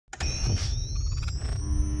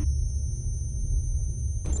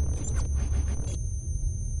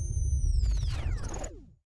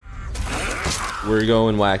We're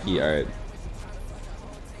going wacky. Alright.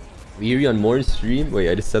 We hear you on Moore's stream. Wait,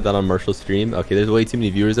 I just said that on Marshall's stream. Okay, there's way too many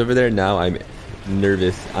viewers over there. Now I'm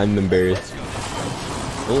nervous. I'm embarrassed.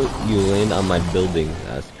 Oh, you land on my building.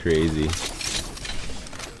 That's crazy.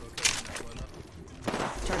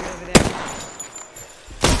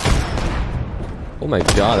 Oh my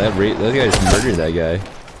god, that guy just murdered that guy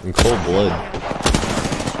in cold blood.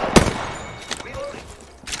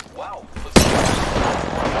 Wow.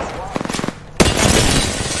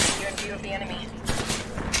 View of the enemy.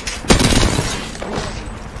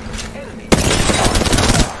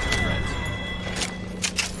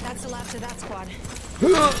 That's the last of that squad.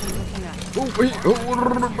 Oh wait!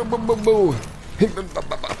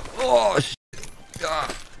 Oh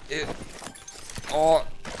shit! Oh,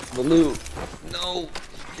 the loot. No.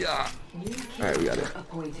 Yeah. Alright, we got it.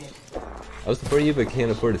 I was supporting you but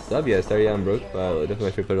can't afford a sub. Yeah, sorry, I'm broke. Definitely my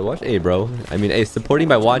favorite player to watch. Hey, bro. I mean, hey, supporting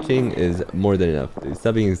by watching is more than enough.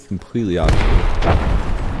 Subbing is completely optional.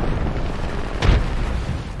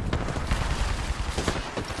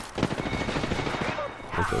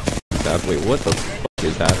 Wait, what the fuck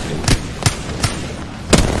is happening?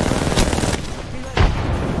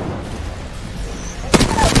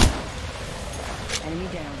 Enemy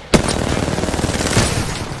down.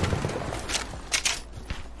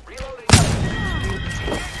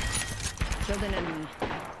 Killed an enemy.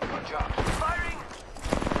 Good job. Firing.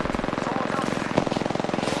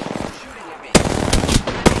 Shooting at me.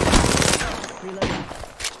 Reloading.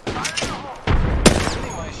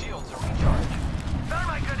 Shooting my shields are recharged. Better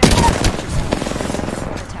my good aim.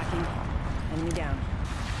 Attacking. Enemy down.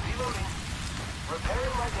 Reloading.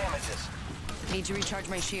 Repairing my damages. Need to recharge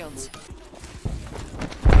my shields.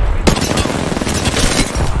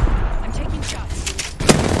 I'm taking shots.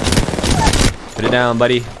 Put it down,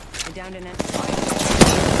 buddy. I downed an enemy.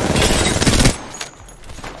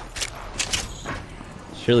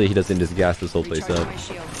 Surely he doesn't just gas this whole place up.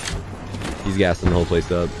 He's gassing the whole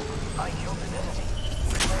place up. I killed an enemy.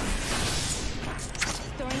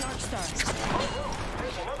 Throwing arc star.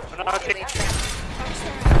 There's another.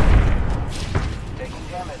 Taking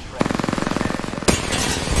damage, Red.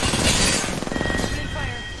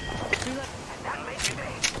 Fire. Reload. That makes you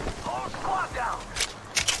big. Whole squad down.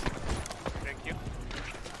 Thank you.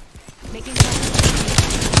 Making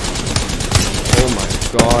Oh my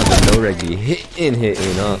god, the Nrg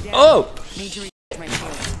hitting up. Oh!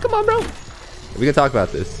 Come on, bro. We can talk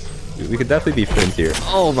about this. We could definitely be friends here.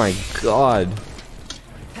 Oh my god.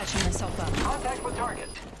 patching myself up. Contact with target.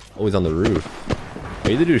 Oh, he's on the roof.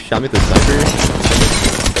 Are you the dude who shot me with the sniper?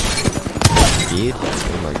 Me?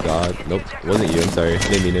 Oh my god. Nope, it wasn't you. I'm sorry. I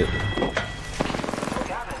didn't mean it.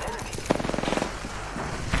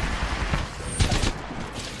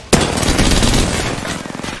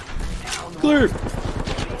 Clear.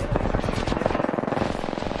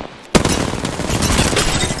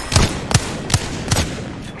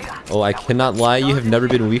 Oh, I cannot lie. You have never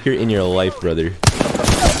been weaker in your life, brother.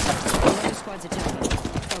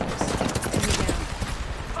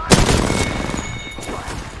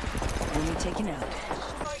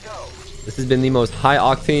 This has been the most high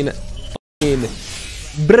octane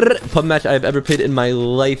pub match I've ever played in my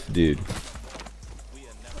life, dude.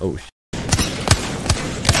 Oh shit.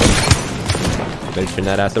 Better turn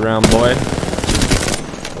that ass around, boy.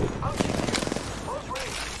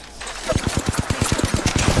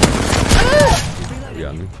 Oh. You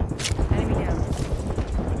got me.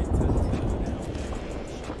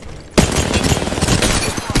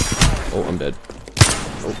 Oh, I'm dead.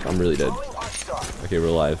 Oh, I'm really dead. Okay, we're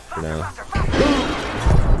alive for now.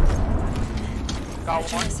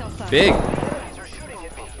 Big!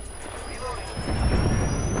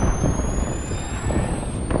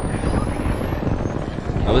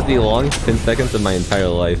 That was the longest 10 seconds of my entire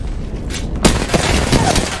life.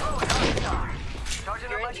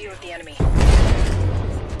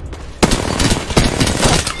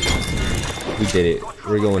 We did it.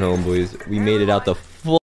 We're going home, boys. We made it out the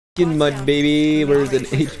fucking mud, baby. Where's an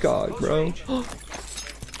HCOG, bro?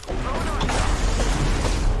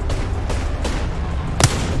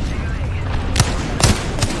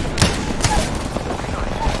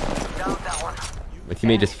 My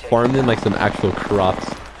teammate just farmed them like some actual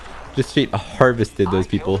crops. Just straight harvested those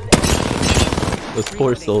people. Those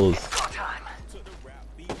poor souls.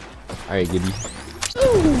 Alright, Gibby.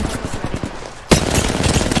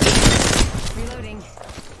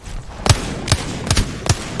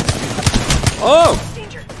 Oh!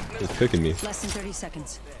 He's cooking me. Less than 30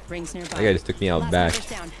 seconds. Rings nearby. That guy just took me out back.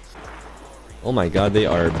 Oh my god, they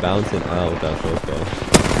are bouncing out with that first guy.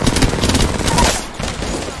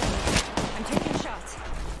 I'm taking shots.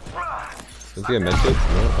 Don't you get medkits?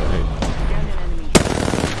 No? Alright.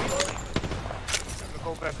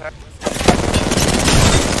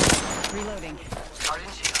 Reloading.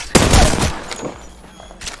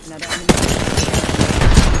 Another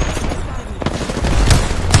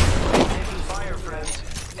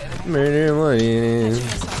Murder money.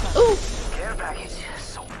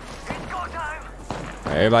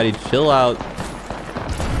 Everybody chill out.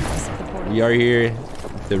 We are here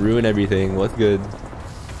to ruin everything. What's good?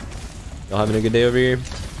 Y'all having a good day over here?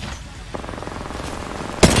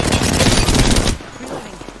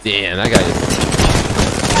 Damn, that guy just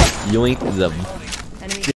yoinked the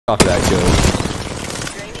shit off that kill.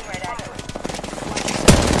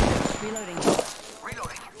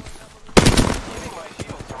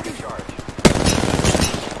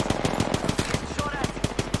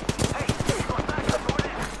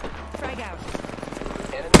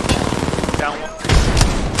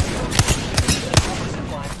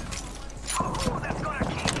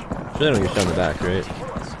 They don't get shot in the back, right?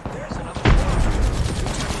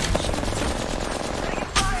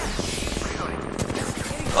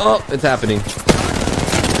 Oh, it's happening. It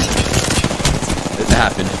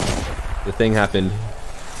happened. The thing happened.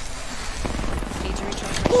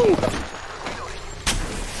 Woo.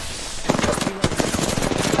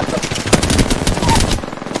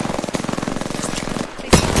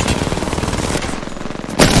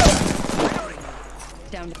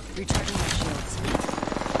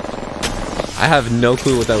 I have no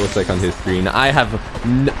clue what that looks like on his screen. I have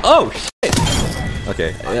no— oh shit!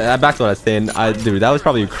 Okay, back to what I was saying. Dude, that was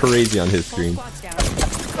probably crazy on his screen.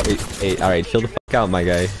 Hey, alright, chill the fuck out, my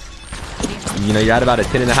guy. You know, you're at about a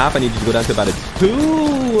 10.5. I need you to go down to about a 2.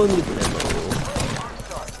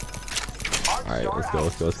 Alright, let's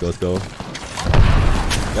go.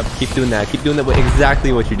 Yep, keep doing that. Keep doing that.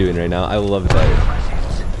 Exactly what you're doing right now. I love that.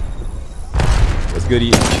 What's good,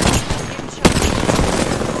 Ian?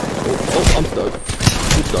 Oh, I'm stuck.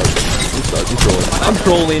 I'm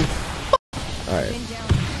trolling. Alright.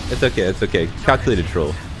 It's okay. Calculated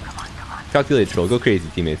troll. Go crazy,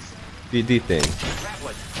 teammates. Do your thing.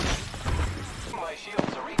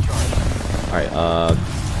 Alright,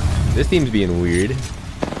 this team's being weird.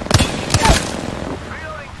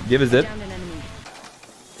 Give a zip.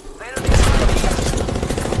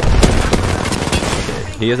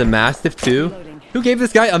 Okay. He has a Mastiff too? Who gave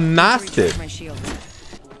this guy a Mastiff?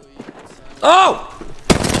 Oh!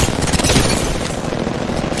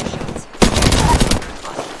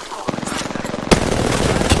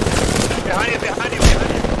 Behind you.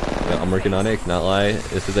 Yeah, I'm working on it, cannot lie.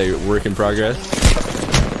 This is a work in progress.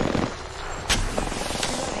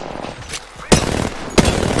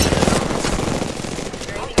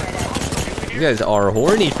 You guys are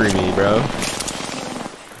horny for me, bro.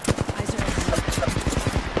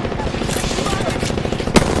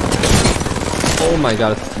 Oh my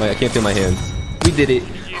god, I can't feel my hands. We did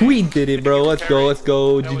it, bro. Let's go.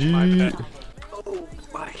 GG. Oh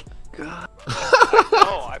my god.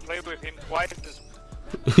 Oh, I played with him twice.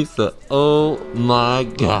 He said, oh my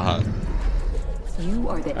god.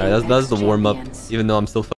 Alright, that's the warm-up. Even though I'm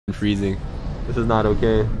still fucking freezing. This is not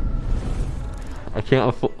okay. I can't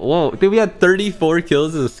afford— whoa, dude, we had 34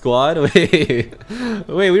 kills as a squad? Wait,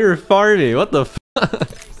 we were farming. What the fuck?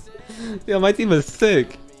 Yeah, my team is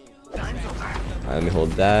sick. Let me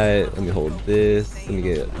hold that. Let me hold this. Let me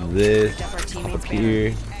get this up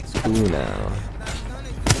here. Cool now.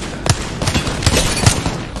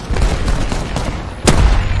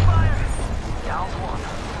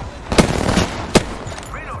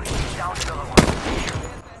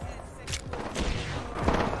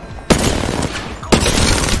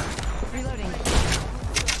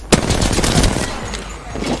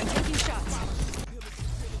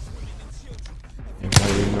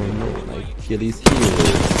 Achilles heels.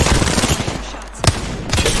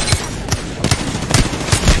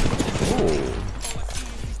 Oh,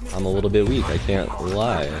 I'm a little bit weak, I can't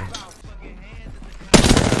lie.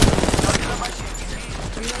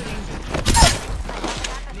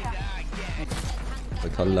 The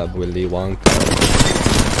collab Willy Wonka.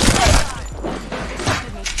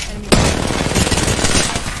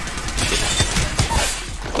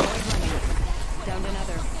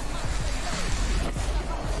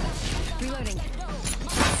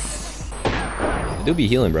 Do be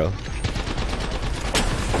healing, bro.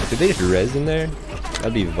 Did they just res in there?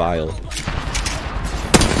 That'd be vile.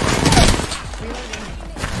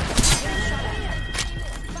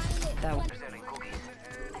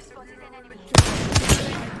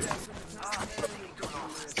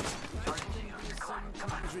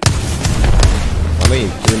 I'm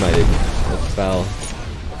waiting through my— that's foul.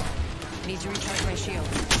 Need to recharge my shield.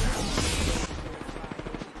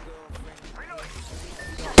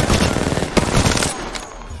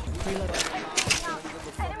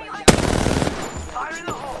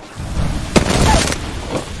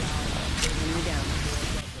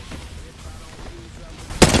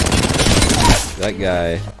 That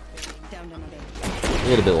guy, a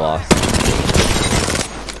little bit lost.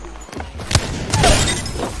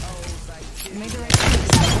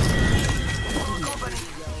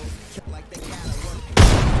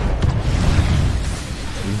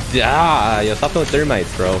 Ah, yo, stop throwing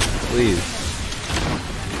thermites, bro. Please.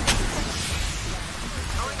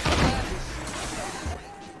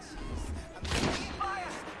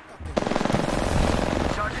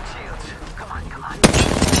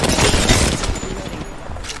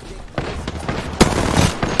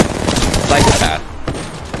 Psychopath.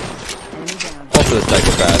 Also a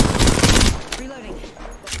psychopath. Reloading.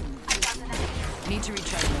 Need to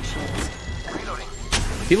recharge my shields.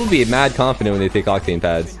 People be mad confident when they take octane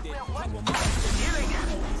pads. 1 minute.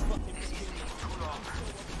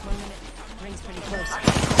 Ring's pretty close.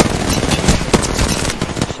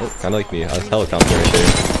 Oh, kind of like me. I was helicopter right there.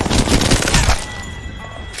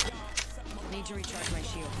 Need to recharge my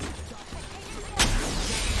shield.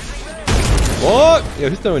 What? Yo,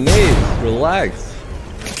 who's throwing nades? Relax.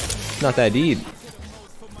 It's not that deep.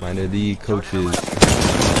 Mind of the coaches.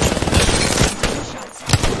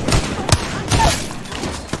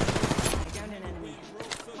 Down an enemy.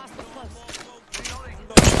 Hostile close.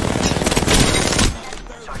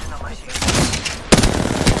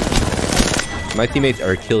 My teammates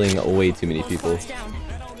are killing way too many people. Spots down.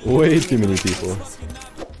 Way too many people.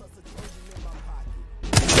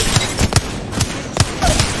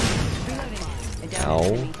 Reloading. Down an Ow.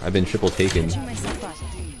 enemy. I've been triple taken. Patching myself up.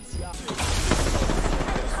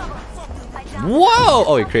 Whoa!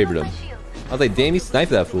 Oh, he cravered him. I was like, damn, he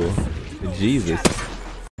sniped that fool. Jesus.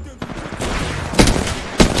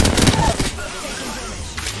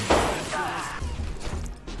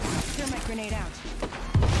 Thermite grenade out.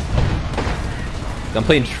 I'm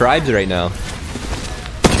playing tribes right now.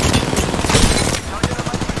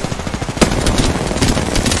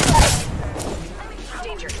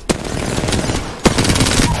 Danger.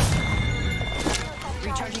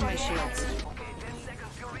 Recharging my shields.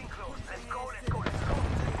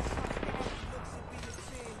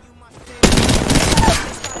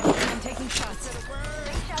 I'm taking shots.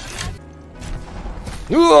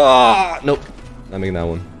 Nope. Not making that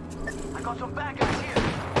one. I got some baggage here.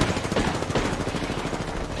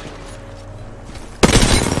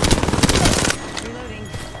 Reloading.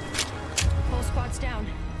 Whole squad's down.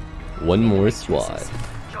 One more squad.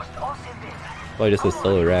 Just us in there. Probably just a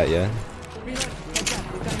solo rat, yeah. Reload. Heads up.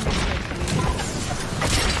 We've got a new squad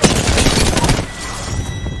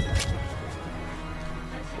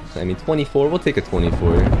coming in. I mean, 24. We'll take a 24.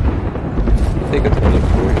 We'll take a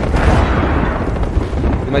 24.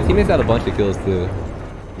 My teammates had a bunch of kills too.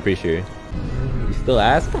 I'm pretty sure. You still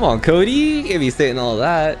ask? Come on, Cody. You can't be saying all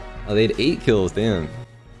that. Oh, they had 8 kills. Damn.